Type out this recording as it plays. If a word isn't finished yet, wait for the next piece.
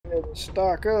able to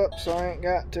stock up, so I ain't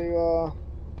got to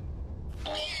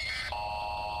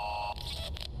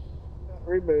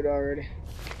reboot already.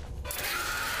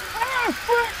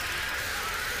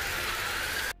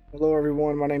 Hello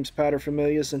everyone, my name's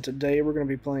Paterfamilias, and today we're going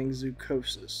to be playing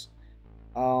Zoochosis.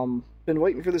 Been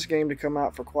waiting for this game to come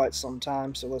out for quite some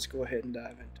time, so let's go ahead and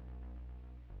dive into it.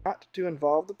 Not to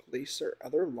involve the police or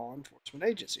other law enforcement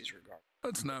agencies regarding.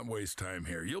 Let's not waste time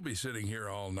here. You'll be sitting here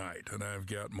all night, and I've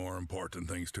got more important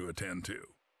things to attend to.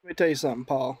 Let me tell you something,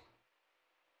 Paul.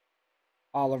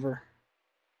 Oliver.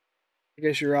 I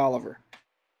guess you're Oliver.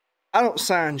 I don't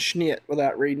sign schnit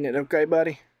without reading it, okay,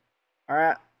 buddy?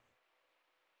 Alright?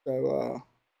 So,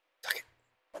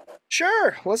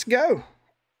 sure, let's go.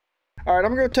 Alright,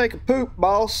 I'm gonna take a poop,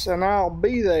 boss, and I'll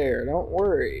be there. Don't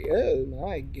worry. Oh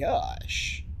my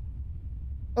gosh.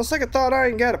 On second thought, I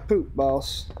ain't got a poop,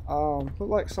 boss. Look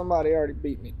like somebody already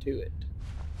beat me to it.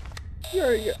 You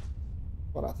already got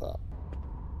what I thought.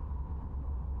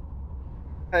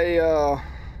 Hey,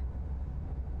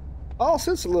 boss,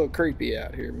 it's a little creepy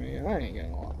out here, man. I ain't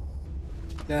gonna lie.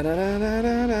 Da da da da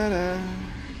da da da.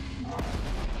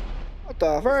 What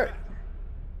the frick?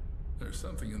 There's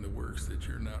something in the works that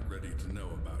you're not ready to know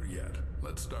about yet.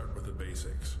 Let's start with the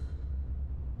basics.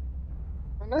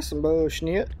 That's some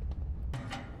bullshit.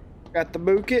 Got the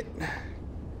bucket.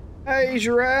 Hey,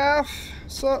 giraffe.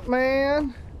 What's up,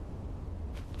 man?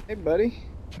 Hey, buddy.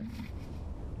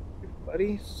 Hey,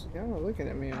 buddies. Y'all looking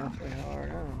at me awfully hard.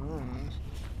 I don't know.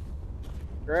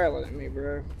 Growling at me,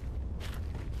 bro.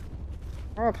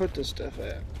 Where do I put this stuff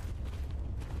at?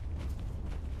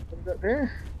 Put it up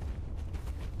here?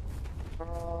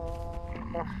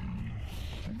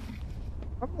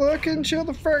 I'm looking. Chill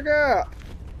the frick out.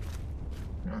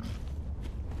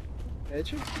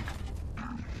 Did you?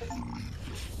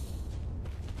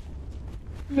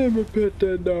 Never pet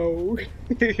that dog.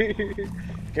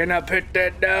 Can I pet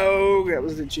that dog? That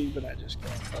was the achievement I just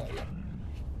got. Oh, yeah.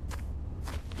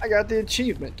 I got the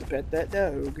achievement to pet that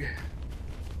dog.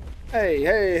 Hey,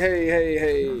 hey, hey, hey,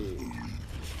 hey.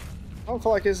 I don't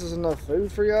feel like this is enough food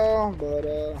for y'all, but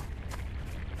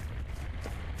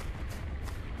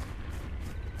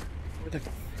where the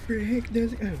frick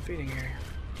does it? Oh, feeding area.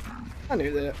 I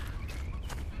knew that.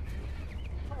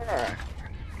 Alright.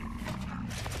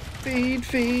 Feed,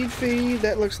 feed, feed.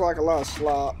 That looks like a lot of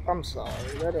slop. I'm sorry.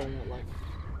 That don't look like.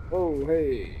 Oh,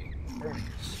 hey.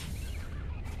 Thanks.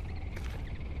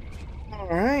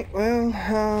 Alright, well,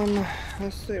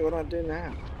 let's see what I do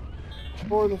now.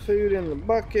 Pour the food in the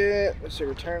bucket. Let's see,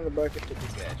 return the bucket to the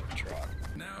gadget truck.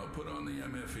 Now put on the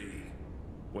MFE.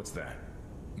 What's that?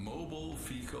 Mobile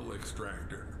Fecal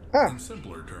Extractor. Huh. In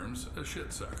simpler terms, a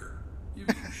shit sucker. You've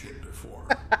eaten shit before.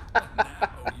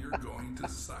 Now you're going to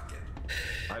suck it.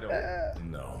 I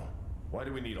don't know. Why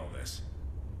do we need all this?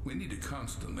 We need to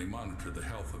constantly monitor the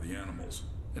health of the animals,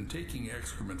 and taking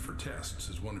excrement for tests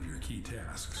is one of your key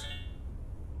tasks.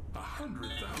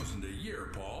 100,000 a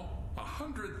year, Paul.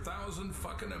 100,000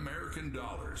 fucking American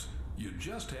dollars. You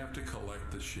just have to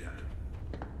collect the shit.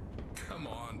 Come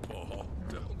on, Paul.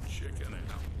 Don't chicken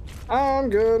out. I'm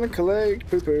gonna collect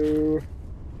poo-poo.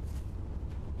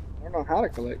 I don't know how to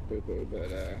collect poo-poo, but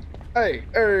hey,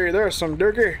 hey, there's some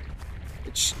dookie.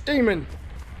 It's steaming.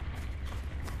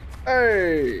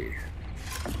 Hey.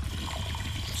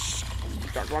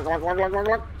 Glug, glug, glug, glug, glug, glug,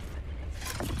 glug.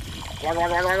 Glug, glug,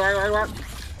 glug, glug, glug, glug.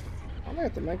 Why do I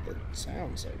have to make the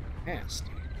sound so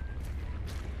nasty?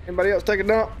 Anybody else take a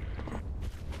dump?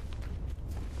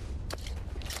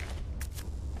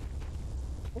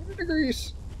 40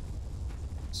 degrees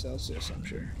Celsius, I'm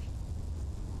sure.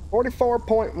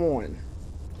 44.1.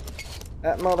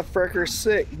 That motherfucker's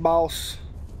sick, boss.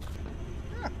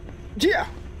 Yeah.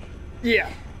 Yeah.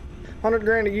 100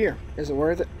 grand a year. Is it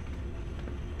worth it?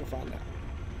 We'll find out.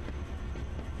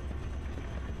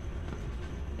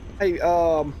 Hey,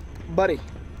 buddy.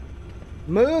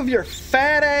 Move your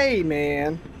fat A,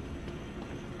 man.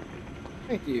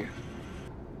 Thank you.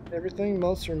 Everything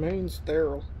must remain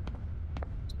sterile.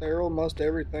 Sterile must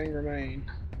everything remain.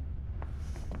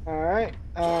 Alright,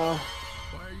 Why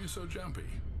are you so jumpy?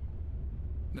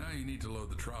 Now you need to load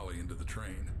the trolley into the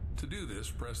train. To do this,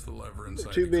 press the lever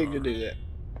inside too the big car. to do that.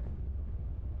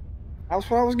 That's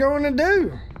what I was going to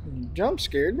do. Jump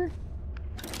scared me.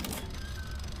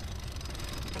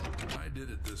 I did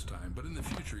it this time, but in the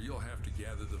future you'll have to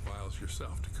gather the vials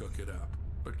yourself to cook it up.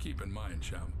 But keep in mind,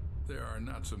 chum, there are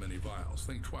not so many vials.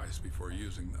 Think twice before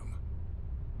using them.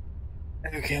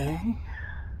 Okay.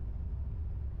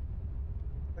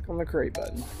 Click on the crate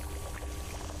button.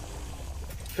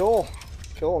 Cool.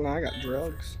 Cool, now I got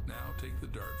drugs. Now take the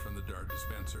dart from the dart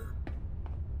dispenser.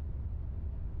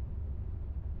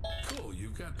 Cool,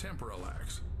 you've got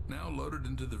Temporalax. Now loaded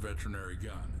into the veterinary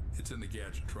gun. It's in the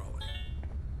gadget trolley.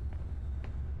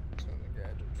 It's in the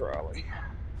gadget trolley.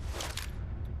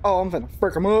 Oh, I'm finna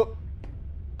frick him up.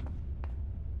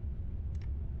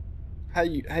 How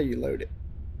you load it?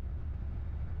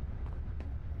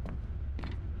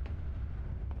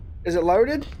 Is it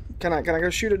loaded? Can I go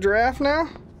shoot a giraffe now?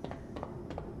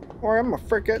 Or I'm gonna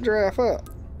frick that giraffe up.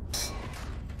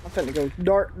 I'm finna go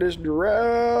dart this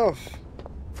giraffe.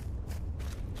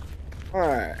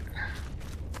 Alright.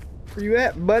 Where you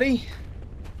at, buddy?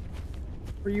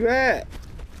 Where you at?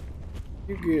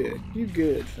 You good. You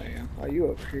good, fam. Oh, you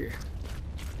over here.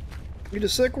 You the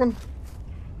sick one?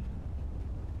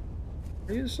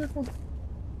 Are you the sick one?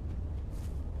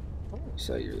 I won't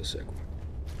say you're the sick one.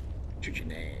 Shoot your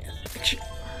ass.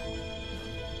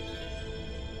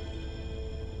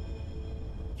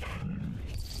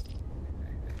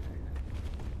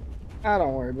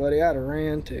 Don't worry, buddy. I'd have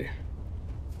ran too.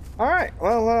 Alright,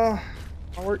 well,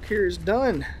 my work here is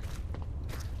done.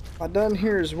 My done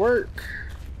here is work.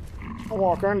 I'll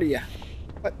walk under you.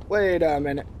 Wait a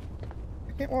minute.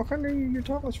 I can't walk under you. You're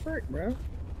tall as frick, bro.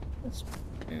 That's,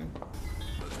 yeah.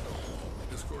 Let's go.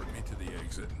 Escort me to the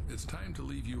exit. It's time to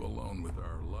leave you alone with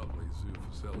our lovely zoo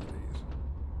facilities.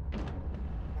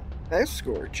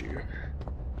 Escort you?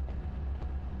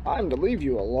 I'm to leave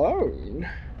you alone?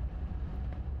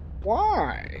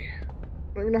 Why?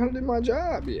 I don't even know how to do my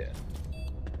job yet.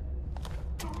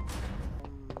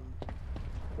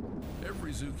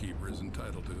 Every zookeeper is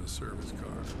entitled to a service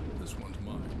car. This one's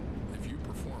mine. If you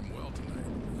perform well tonight,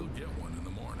 you'll get one in the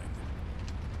morning.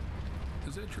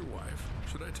 Is that your wife?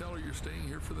 Should I tell her you're staying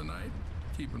here for the night?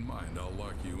 Keep in mind, I'll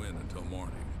lock you in until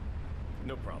morning.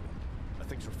 No problem. I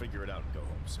think she'll figure it out and go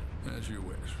home soon. As you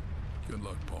wish. Good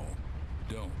luck, Paul.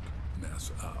 Don't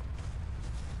mess up.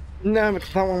 No,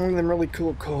 but I want one of them really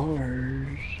cool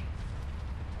cars.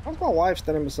 How's my wife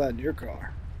standing beside your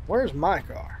car? Where's my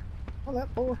car? Oh, that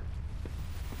for?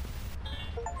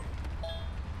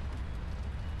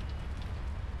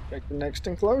 Check the next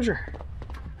enclosure.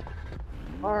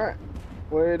 Alright.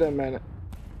 Wait a minute.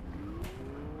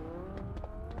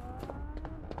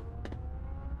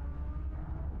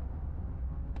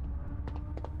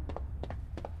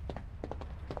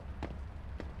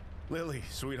 Lily,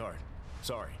 sweetheart.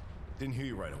 Sorry. Didn't hear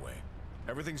you right away.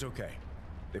 Everything's okay.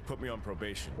 They put me on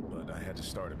probation, but I had to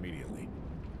start immediately.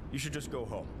 You should just go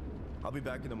home. I'll be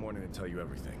back in the morning and tell you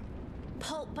everything.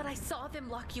 Paul, but I saw them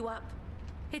lock you up.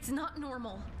 It's not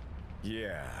normal.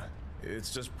 Yeah,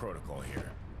 it's just protocol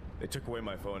here. They took away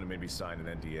my phone and made me sign an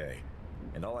NDA.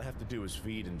 And all I have to do is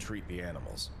feed and treat the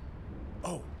animals.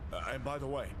 Oh, and by the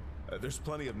way, there's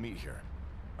plenty of meat here.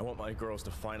 I want my girls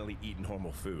to finally eat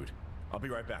normal food. I'll be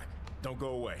right back. Don't go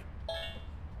away.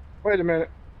 Wait a minute.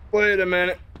 Wait a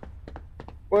minute.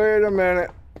 Wait a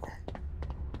minute.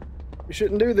 We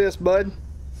shouldn't do this, bud.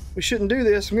 We shouldn't do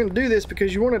this. I'm going to do this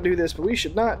because you want to do this, but we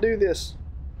should not do this.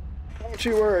 Don't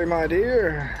you worry, my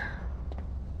dear.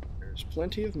 There's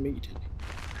plenty of meat in here.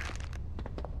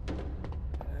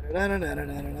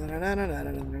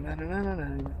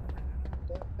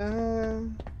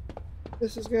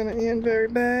 This is going to end very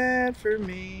bad for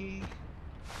me.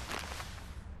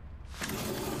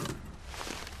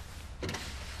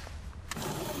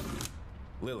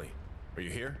 Lily, are you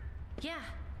here? Yeah.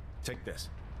 Take this.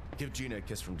 Give Gina a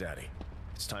kiss from Daddy.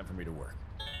 It's time for me to work.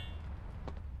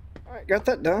 Alright, got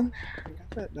that done. Got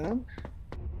that done.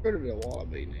 Go to the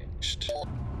lobby next.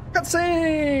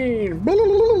 Cutscene!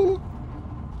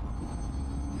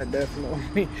 That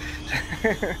definitely.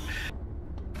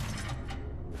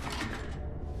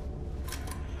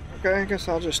 Okay, I guess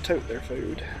I'll just tote their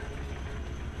food.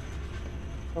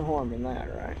 No harm in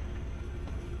that, right?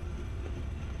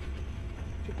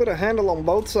 You put a handle on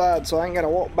both sides so I ain't gotta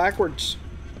walk backwards.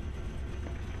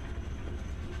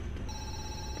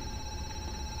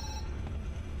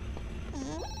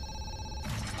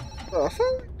 The fuck?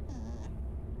 Oh,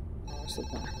 that's the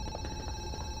thing.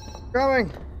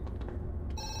 Coming!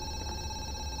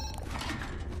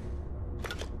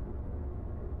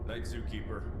 Night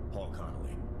Zookeeper, Paul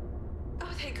Connolly.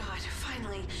 Oh, thank God,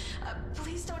 finally.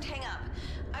 Please don't hang up.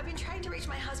 I've been trying to reach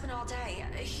my husband all day.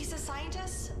 He's a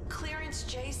scientist, Clarence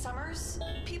J. Summers.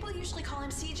 People usually call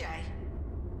him CJ.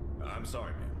 I'm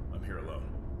sorry, ma'am. I'm here alone.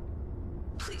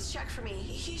 Please check for me.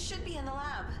 He should be in the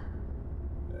lab.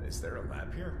 Is there a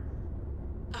lab here?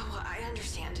 Oh, I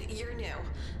understand. You're new.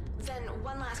 Then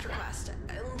one last request.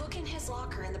 Look in his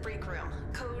locker in the break room.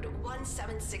 Code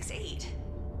 1768.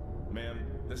 Ma'am,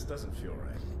 this doesn't feel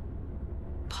right.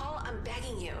 Paul, I'm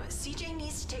begging you. CJ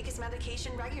needs to take his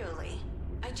medication regularly.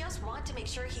 I just want to make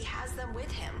sure he has them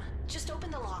with him. Just open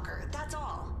the locker, that's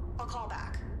all. I'll call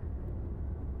back.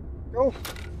 Go.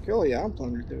 Kill ya. I'm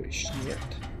plundering through his shit.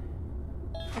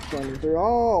 I'm plundering through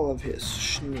all of his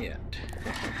shit.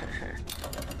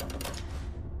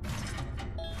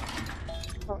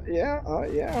 Yeah.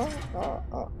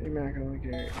 You're not gonna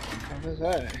get it. What is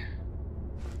that?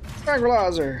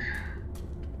 Tranquilizer.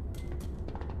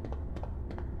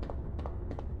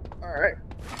 Alright.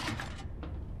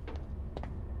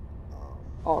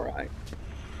 Alright.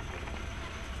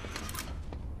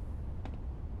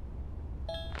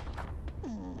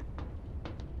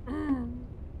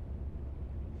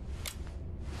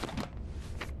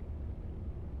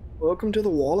 Welcome to the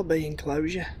Wallaby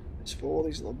enclosure. It's for all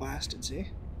these little bastards here.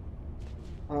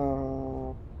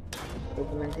 Open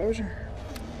the enclosure.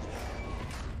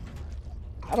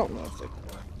 I don't know if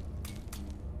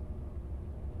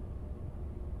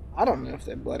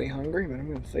they're bloody hungry, but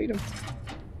I'm gonna feed them.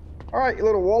 Alright, you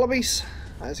little wallabies.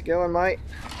 How's it going, mate?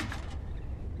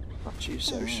 Aren't you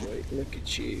so sweet? Look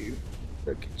at you.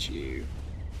 Look at you.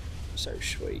 So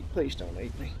sweet. Please don't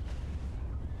eat me.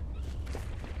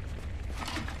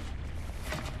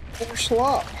 More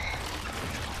slop.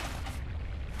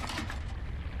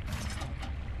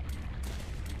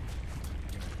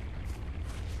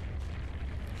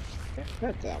 Can't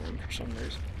pet that one for some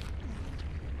reason.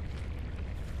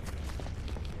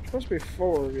 Supposed to be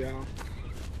 4 of y'all.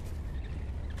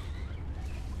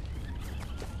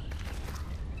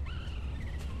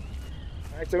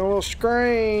 Acting a little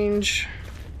strange.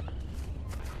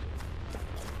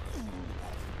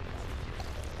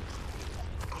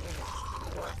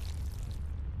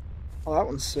 Oh, that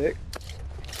one's sick.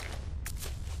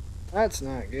 That's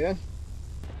not good.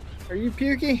 Are you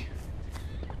pukey?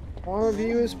 One of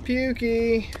you is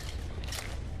pukey.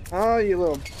 Oh, you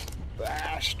little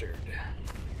bastard.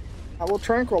 I will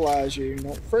tranquilize you.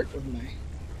 Don't frick with me.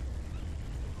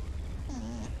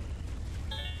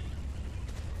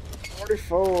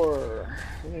 44.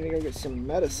 I need to go get some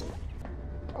medicine.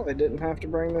 Oh, they didn't have to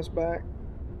bring this back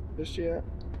just yet.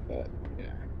 But,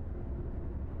 yeah.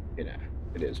 You know,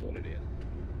 it is what it is.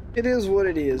 It is what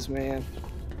it is, man.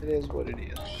 It is what it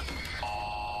is.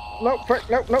 Nope, frick,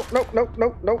 nope.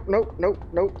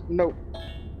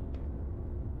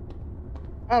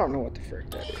 I don't know what the frick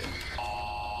that is.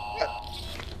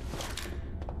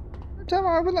 Every time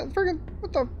I open that friggin',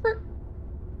 what the frick?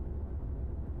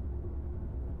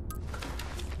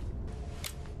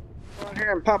 Go in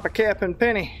here and pop a cap and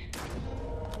penny.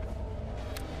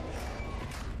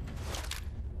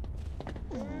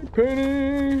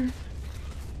 Penny.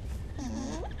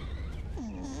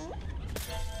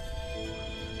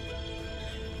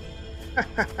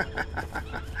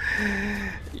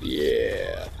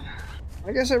 Yeah.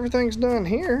 I guess everything's done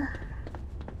here.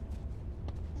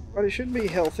 But it should be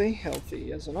healthy.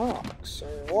 Healthy as an ox. Or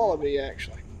a wallaby,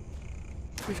 actually.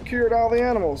 We've cured all the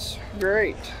animals.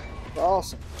 Great.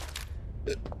 Awesome.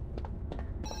 I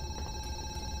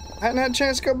hadn't had a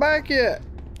chance to go back yet.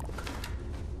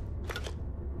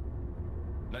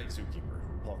 Night Zookeeper,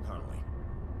 Paul Connolly.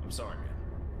 I'm sorry, man.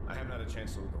 I haven't had a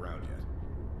chance to look around yet.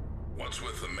 What's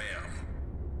with the ma'am?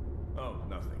 Oh,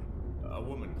 nothing. A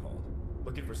woman called.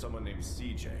 Looking for someone named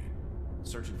CJ.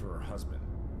 Searching for her husband.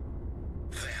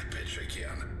 That bitch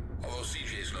again. Although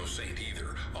CJ's no saint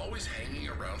either. Always hanging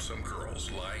around some girls,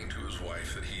 lying to his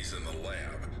wife that he's in the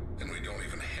lab. And we don't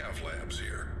even have labs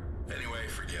here. Anyway,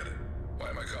 forget it. Why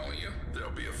am I calling you?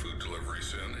 There'll be a food delivery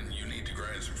soon, and you need to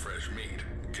grind some fresh meat.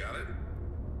 Got it?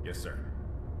 Yes, sir.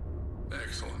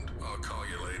 Excellent. I'll call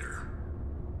you later.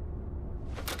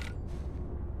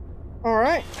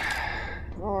 Alright.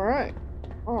 Alright.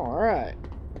 Alright.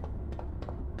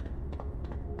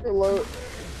 Hello.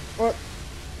 What?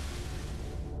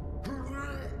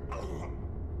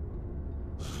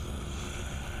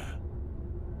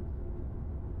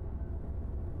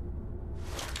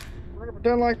 We're gonna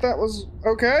pretend like that was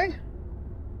okay?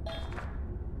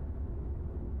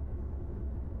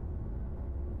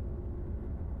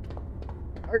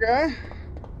 Okay.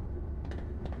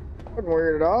 Wasn't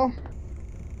weird at all.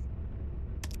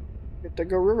 Get to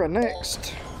go river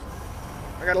next.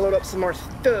 I gotta load up some more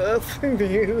stuff.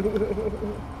 Feel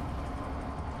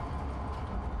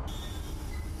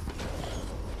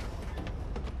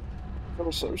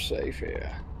so safe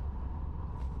here.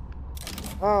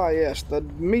 Ah, yes, the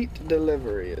meat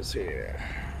delivery is here.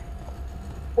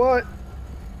 What?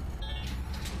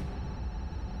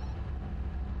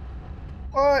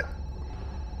 What?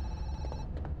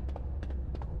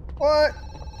 What?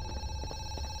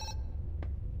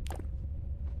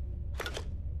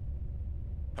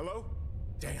 Hello?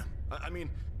 Damn. I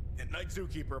mean, Night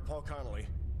Zookeeper, Paul Connolly.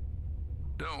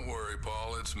 Don't worry,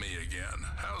 Paul. It's me again.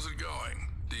 How's it going?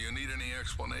 Do you need any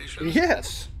explanation?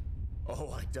 Yes.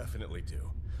 Oh, I definitely do.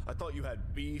 I thought you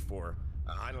had beef or,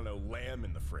 I don't know, lamb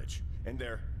in the fridge. And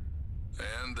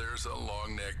there's a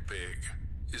long-necked pig.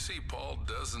 You see, Paul,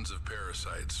 dozens of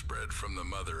parasites spread from the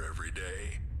mother every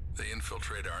day. They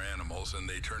infiltrate our animals and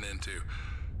they turn into,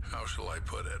 how shall I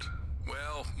put it?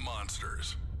 Well,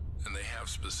 monsters. And they have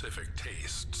specific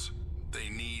tastes. They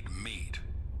need meat.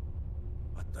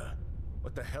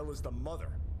 What the hell is the mother?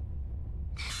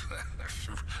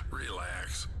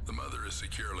 Relax. The mother is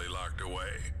securely locked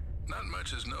away. Not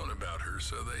much is known about her,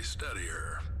 so they study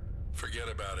her. Forget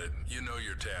about it. You know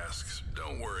your tasks.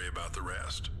 Don't worry about the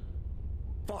rest.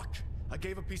 Fuck! I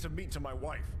gave a piece of meat to my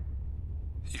wife.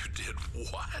 You did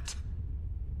what?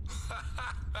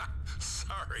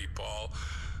 Sorry, Paul,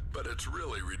 but it's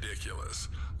really ridiculous.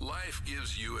 Life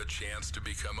gives you a chance to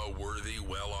become a worthy,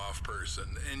 well-off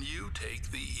person, and you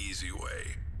take the easy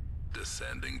way,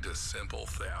 descending to simple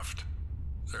theft.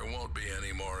 There won't be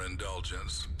any more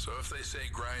indulgence, so if they say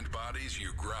grind bodies,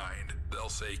 you grind. They'll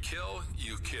say kill,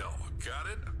 you kill. Got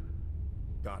it?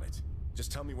 Got it.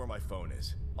 Just tell me where my phone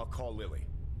is. I'll call Lily.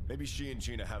 Maybe she and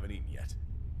Gina haven't eaten yet.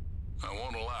 I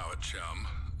won't allow it, chum.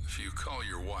 If you call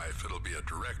your wife, it'll be a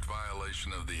direct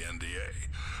violation of the NDA.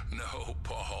 No,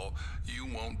 Paul, you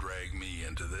won't drag me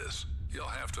into this. You'll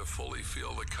have to fully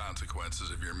feel the consequences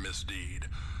of your misdeed.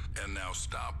 And now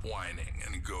stop whining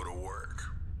and go to work.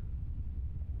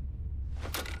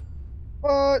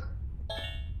 What?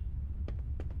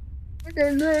 I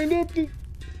gotta grind up the...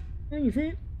 What the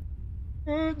fuck?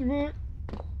 What the fuck?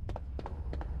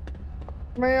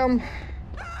 Ma'am.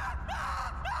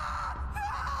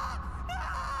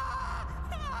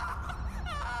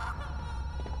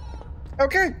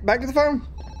 Okay, back to the phone.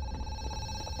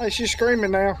 Hey, she's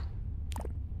screaming now.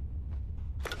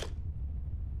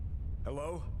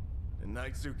 Hello? The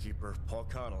night zookeeper, Paul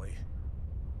Connolly.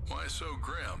 Why so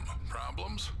grim?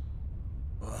 Problems?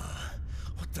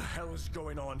 What the hell is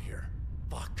going on here?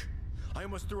 Fuck. I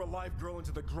almost threw a live girl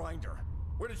into the grinder.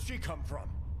 Where did she come from?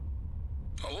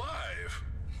 Alive?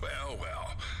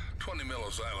 Well. 20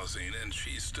 millixylazine and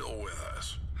she's still with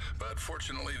us. But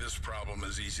fortunately, this problem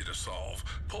is easy to solve.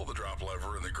 Pull the drop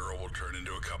lever and the girl will turn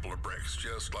into a couple of bricks,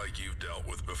 just like you've dealt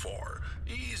with before.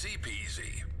 Easy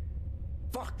peasy.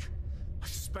 Fuck! I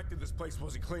suspected this place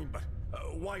wasn't clean, but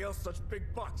why else such big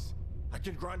bucks? I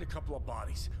can grind a couple of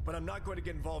bodies, but I'm not going to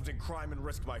get involved in crime and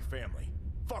risk my family.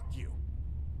 Fuck you.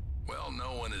 Well,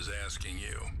 no one is asking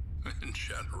you. In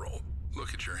general,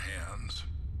 look at your hands.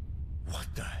 What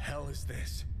the hell is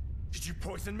this? Did you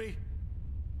poison me?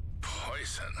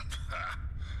 Poison?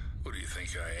 Who do you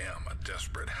think I am, a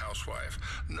desperate housewife?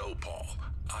 No, Paul.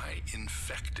 I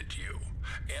infected you.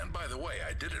 And by the way,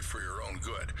 I did it for your own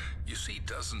good. You see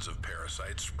dozens of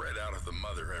parasites spread out of the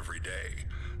mother every day.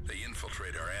 They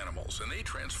infiltrate our animals, and they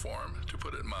transform, to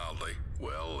put it mildly.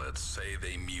 Well, let's say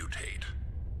they mutate.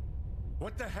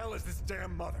 What the hell is this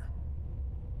damn mother?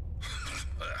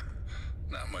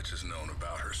 Not much is known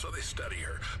about her, so they study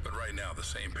her. But right now, the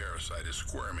same parasite is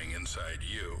squirming inside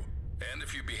you. And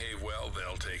if you behave well,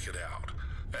 they'll take it out.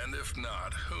 And if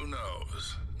not, who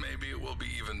knows? Maybe it will be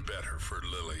even better for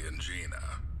Lily and Gina.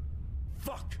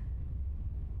 Fuck!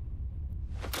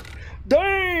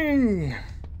 Dang!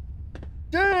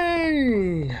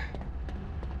 Dang!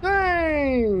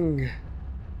 Dang!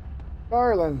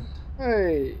 Darling,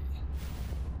 hey.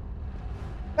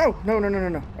 Oh,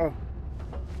 no. Oh.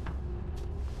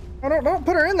 Oh, don't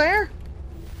put her in there.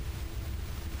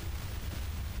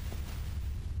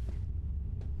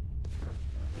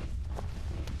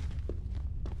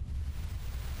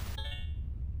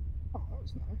 Oh, that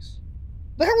was nice.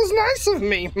 That was nice of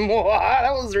me.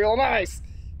 That was real nice.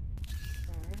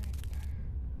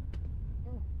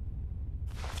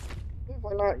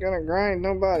 Definitely not gonna grind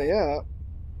nobody up.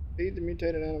 Feed the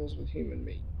mutated animals with human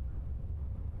meat.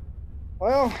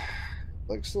 Well,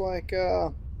 looks like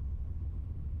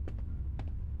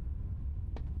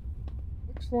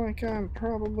I'm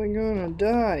probably gonna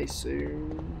die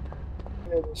soon.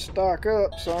 I need to stock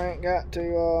up so I ain't got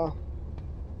to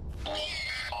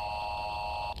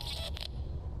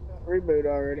reboot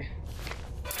already.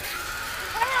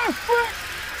 Ah, fuck!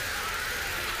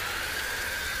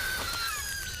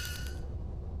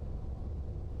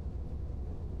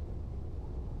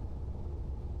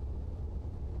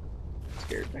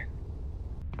 Scared me.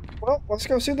 Well, let's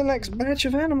go see the next batch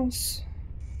of animals.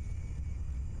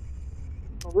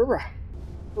 Gorilla.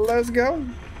 Let's go.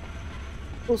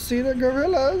 We'll see the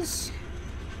gorillas.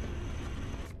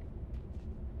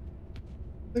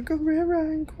 The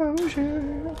gorilla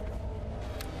enclosure.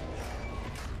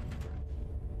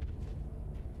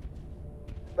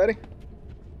 Ready?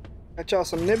 Got y'all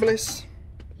some nibblies.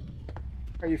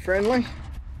 Are you friendly?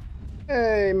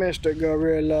 Hey, Mr.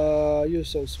 Gorilla, you're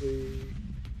so sweet.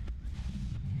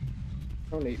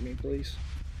 Don't eat me, please.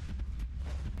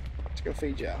 Let's go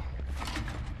feed y'all.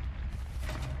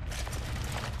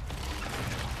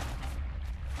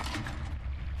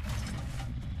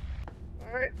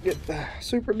 Alright, get the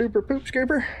super duper poop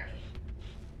scooper.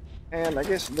 And I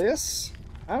guess this,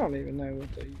 I don't even know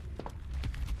what they...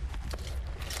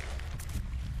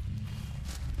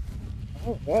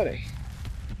 Oh, buddy.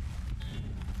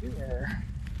 You are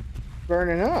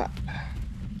burning up.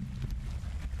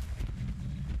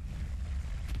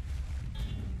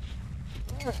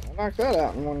 Alright, I'll knock that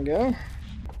out in one go.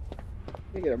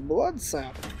 You get a blood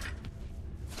sample.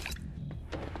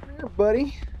 Here,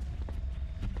 buddy.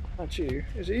 Not you.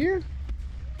 Is it you?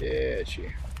 Yeah, it's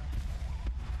you.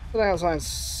 Sit down so I can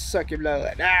suck your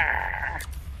blood. Ah!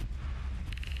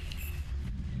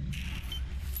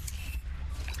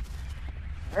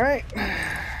 Alright.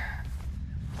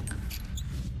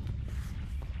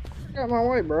 Got my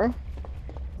way, bro.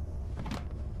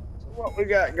 So what we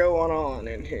got going on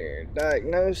in here?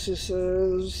 Diagnoses.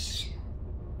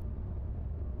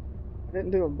 I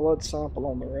didn't do a blood sample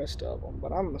on the rest of them,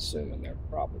 but I'm assuming they're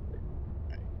probably...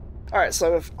 Alright,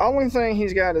 so if only thing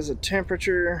he's got is a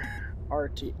temperature,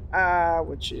 RTI,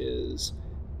 which is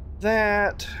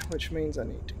that, which means I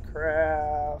need to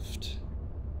craft.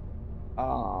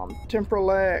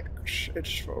 Temperalex,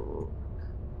 it's for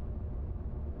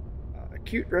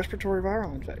acute respiratory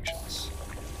viral infections.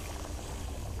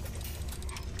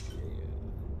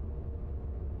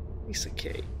 Piece of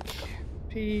cake.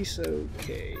 Piece of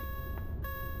cake.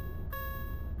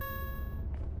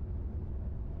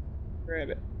 Grab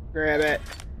it. Grab it.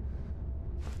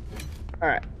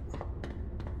 Alright.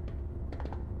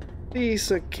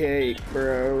 Piece of cake,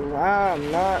 bro.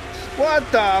 I'm not... What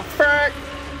the frick?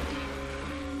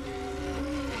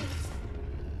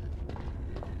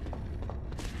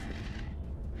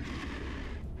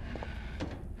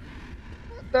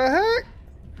 What the heck?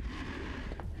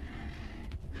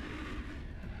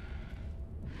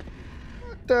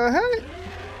 What the heck?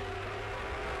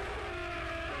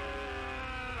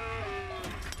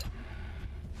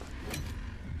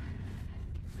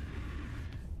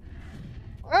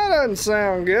 That doesn't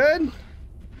sound good.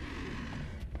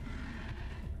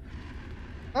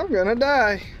 I'm gonna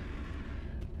die.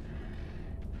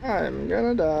 I'm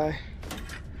gonna die.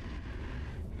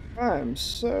 I'm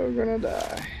so gonna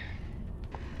die.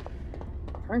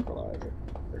 Tranquilizer.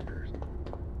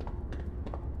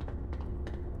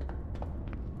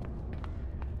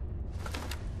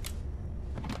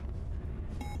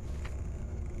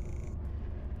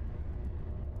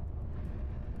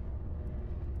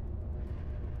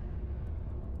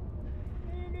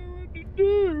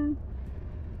 Do.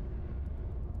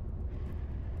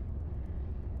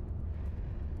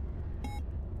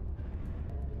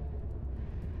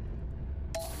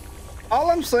 All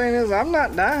I'm saying is I'm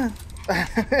not dying.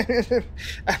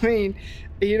 I mean,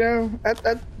 you know,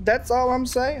 that's all I'm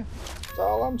saying. That's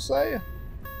all I'm saying.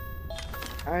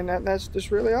 And that's just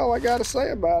really all I gotta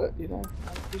say about it, you know.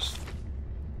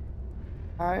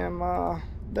 I am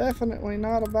definitely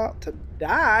not about to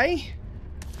die.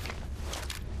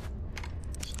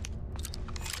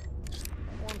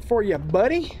 One for you,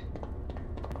 buddy.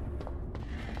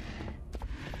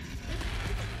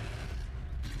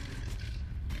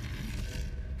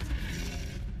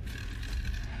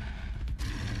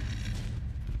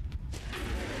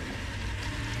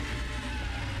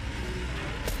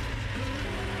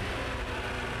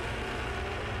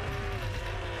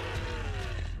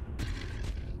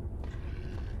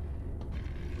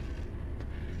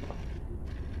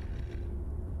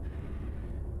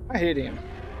 I hit him.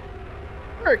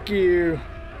 Frick you.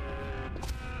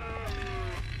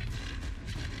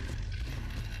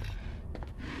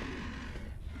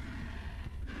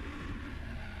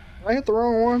 Did I hit the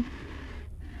wrong one?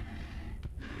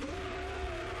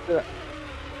 Did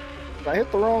I hit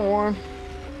the wrong one?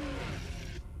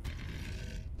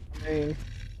 I mean,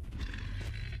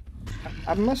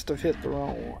 I must have hit the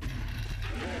wrong one.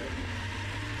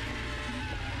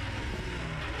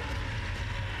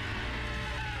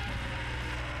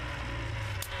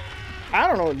 I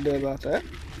don't know what to do about that.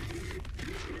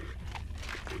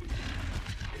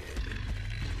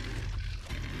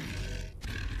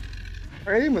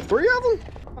 Are you with 3 of them?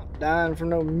 Not dying from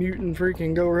no mutant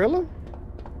freaking gorilla.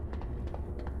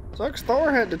 Sucks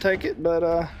Thor had to take it,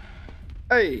 but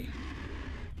hey,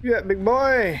 you that big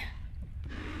boy?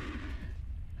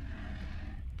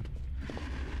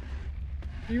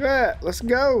 You at? Let's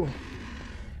go.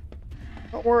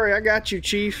 Don't worry, I got you,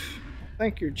 Chief.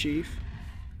 Thank you, Chief.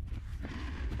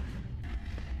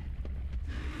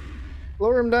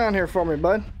 Lower him down here for me,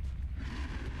 bud.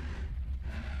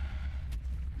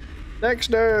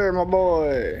 Dexter, my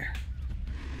boy.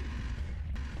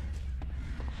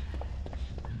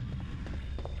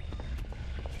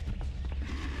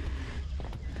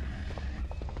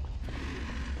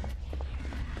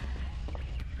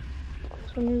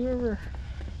 This one is over.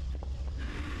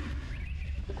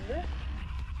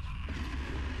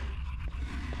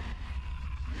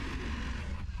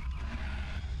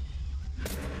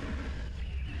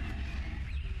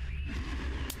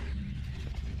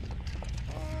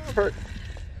 Hurt.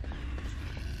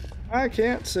 I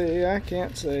can't see, I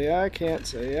can't see, I can't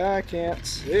see, I can't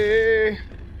see.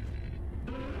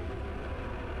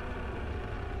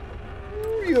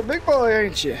 Ooh, you a big boy,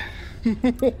 ain't you?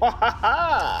 Big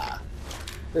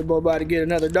boy about to get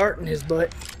another dart in his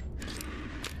butt.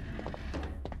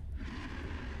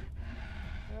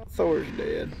 Well, Thor's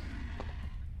dead.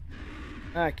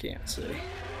 I can't see.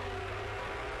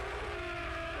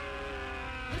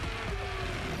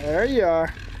 There you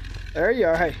are. There you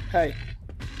are. Hey, hey.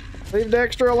 Leave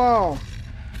Dexter alone.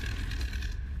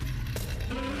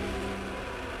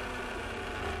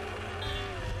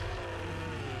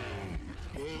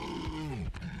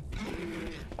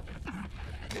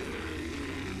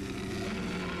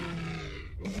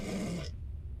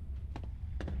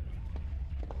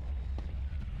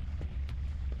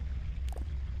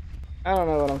 I don't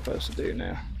know what I'm supposed to do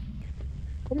now.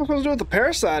 What am I supposed to do with the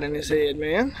parasite in his head,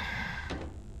 man?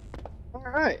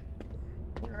 Alright.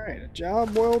 Alright, a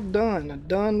job well done. A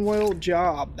done well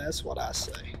job. That's what I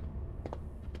say.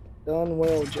 Done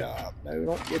well job. No,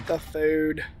 don't get the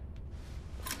food.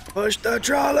 Push the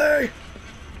trolley!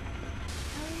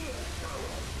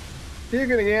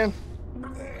 Puking again.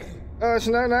 Oh, it's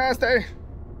no nasty.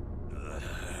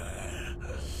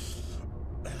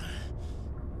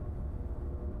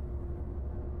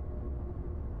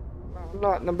 I'm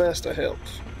not in the best of health.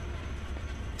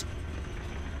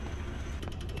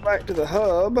 Back to the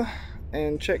hub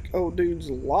and check old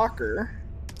dude's locker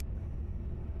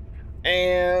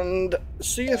and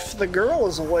see if the girl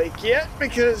is awake yet,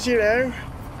 because you know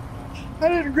I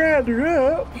didn't grind her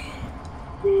up.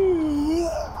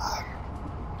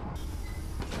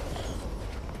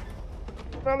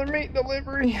 Another meat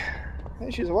delivery. Hey,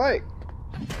 she's awake.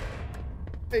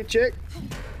 Hey, chick.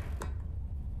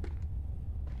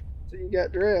 So you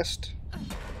got dressed.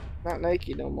 Not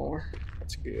naked no more.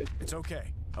 That's good. It's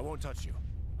okay. I won't touch you.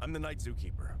 I'm the night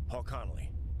zookeeper, Paul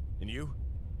Connolly. And you?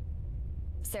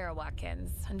 Sarah Watkins,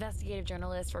 investigative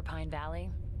journalist for Pine Valley.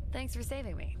 Thanks for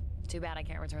saving me. Too bad I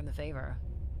can't return the favor.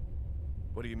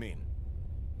 What do you mean?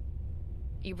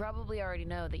 You probably already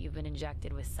know that you've been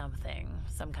injected with something,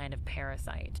 some kind of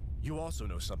parasite. You also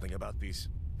know something about these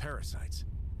parasites.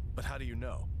 But how do you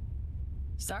know?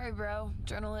 Sorry, bro.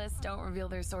 Journalists don't reveal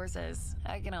their sources.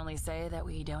 I can only say that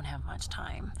we don't have much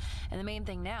time. And the main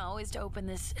thing now is to open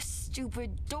this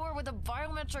stupid door with a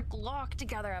biometric lock to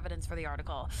gather evidence for the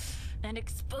article and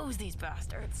expose these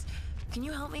bastards. Can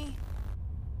you help me?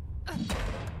 I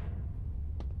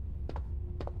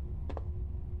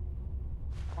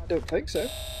don't think so.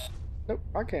 Nope,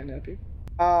 I can't help you.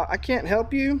 I can't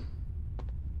help you,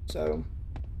 so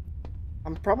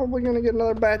I'm probably gonna get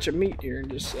another batch of meat here in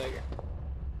just a second.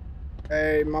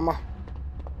 Hey, mama.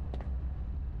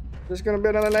 Is this gonna be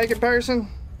another naked person?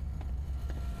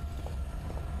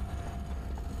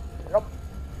 Yep.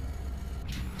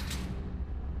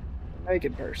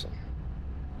 Naked person.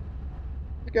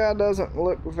 This guy doesn't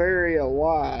look very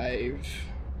alive. Is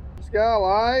this guy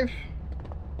alive?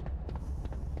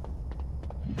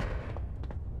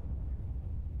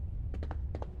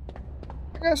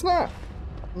 I guess not.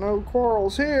 No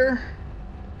quarrels here.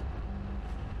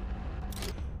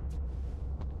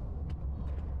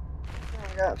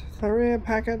 I got 3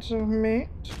 packets of meat.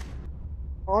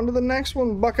 On to the next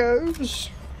one, buckos.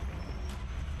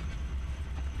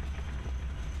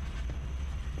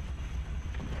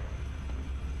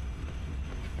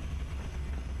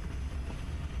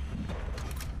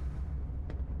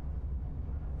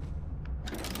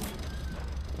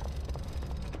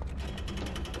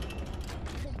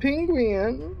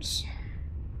 Penguins.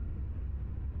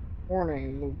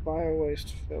 Warning, the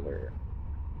bio-waste filler.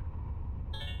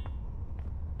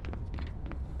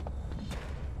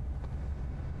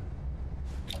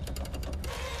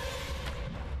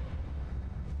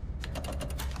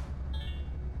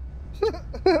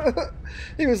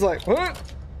 He was like, what?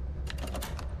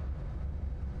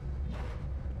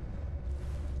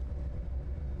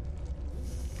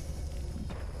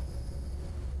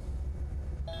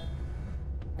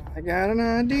 I got an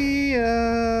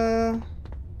idea.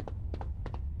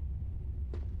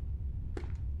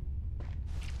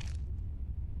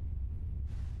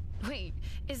 Wait,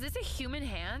 is this a human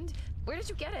hand? Where did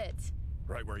you get it?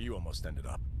 Right where you almost ended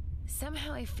up.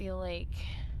 Somehow I feel like...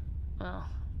 Well,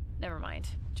 never mind.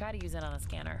 Try to use it on a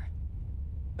scanner.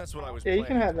 That's what I was Yeah, you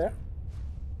can planning have to that.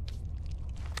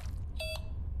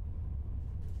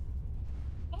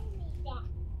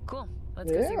 Cool.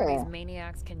 Let's go see where Yeah. these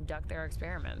maniacs conduct their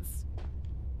experiments.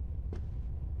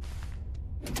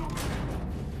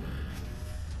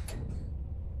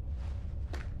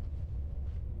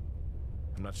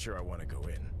 I'm not sure I want to go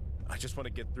in. I just want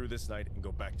to get through this night and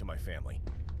go back to my family.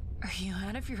 Are you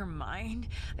out of your mind?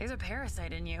 There's a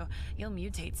parasite in you. You'll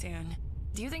mutate soon.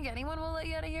 Do you think anyone will let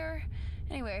you out of here?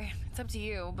 Anyway, it's up to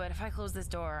you, but if I close this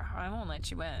door, I won't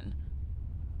let you in.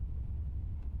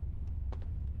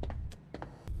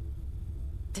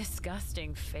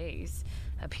 Disgusting face.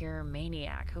 A pure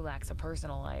maniac who lacks a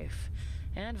personal life.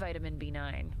 And vitamin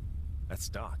B9. That's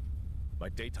Doc, my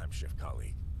daytime shift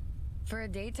colleague. For a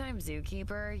daytime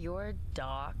zookeeper, your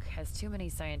doc has too many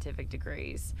scientific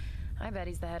degrees. I bet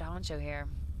he's the head honcho here.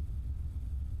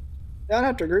 I'd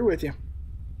have to agree with you.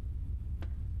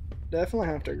 Definitely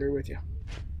have to agree with you.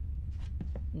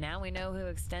 Now we know who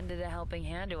extended a helping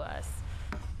hand to us.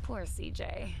 Poor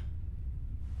CJ.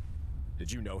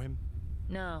 Did you know him?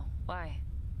 No, why?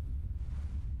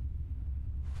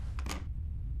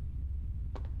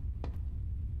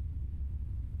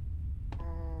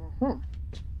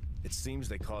 It seems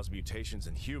they cause mutations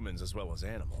in humans as well as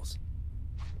animals.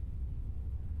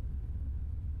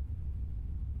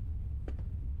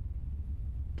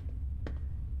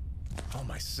 Oh,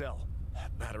 my cell.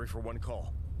 Battery for one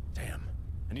call. Damn.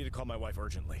 I need to call my wife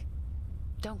urgently.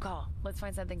 Don't call. Let's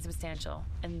find something substantial,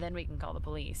 and then we can call the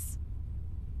police.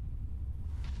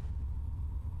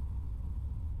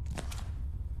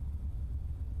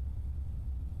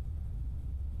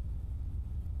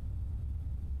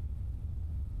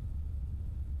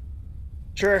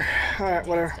 Sure. Alright,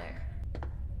 whatever. Fantastic.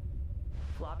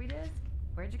 Floppy disk?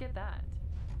 Where'd you get that?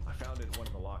 I found it in one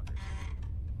of the lockers.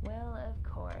 Well, of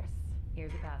course.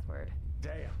 Here's the password.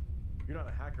 Damn. You're not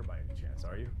a hacker by any chance,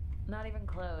 are you? Not even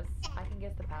close. I can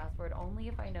guess the password only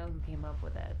if I know who came up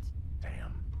with it.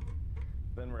 Damn.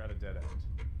 Then we're at a dead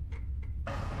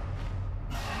end.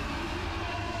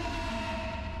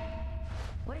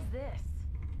 What is this?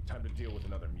 Time to deal with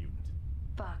another mutant.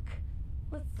 Fuck.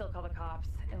 Let's still call the cops.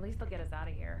 At least they'll get us out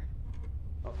of here.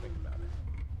 I'll think about it.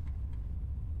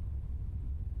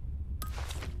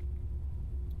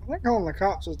 I think calling the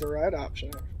cops is the right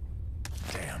option.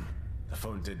 Damn. The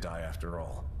phone did die after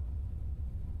all.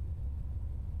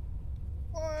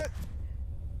 What?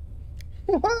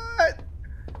 What?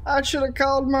 I should have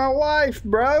called my wife,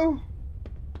 bro.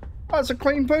 That's a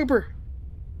clean pooper.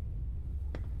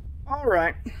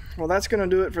 Alright. Well, that's going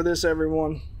to do it for this,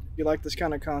 everyone. If you like this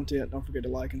kind of content, don't forget to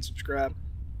like and subscribe.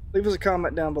 Leave us a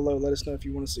comment down below. Let us know if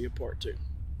you want to see a part 2.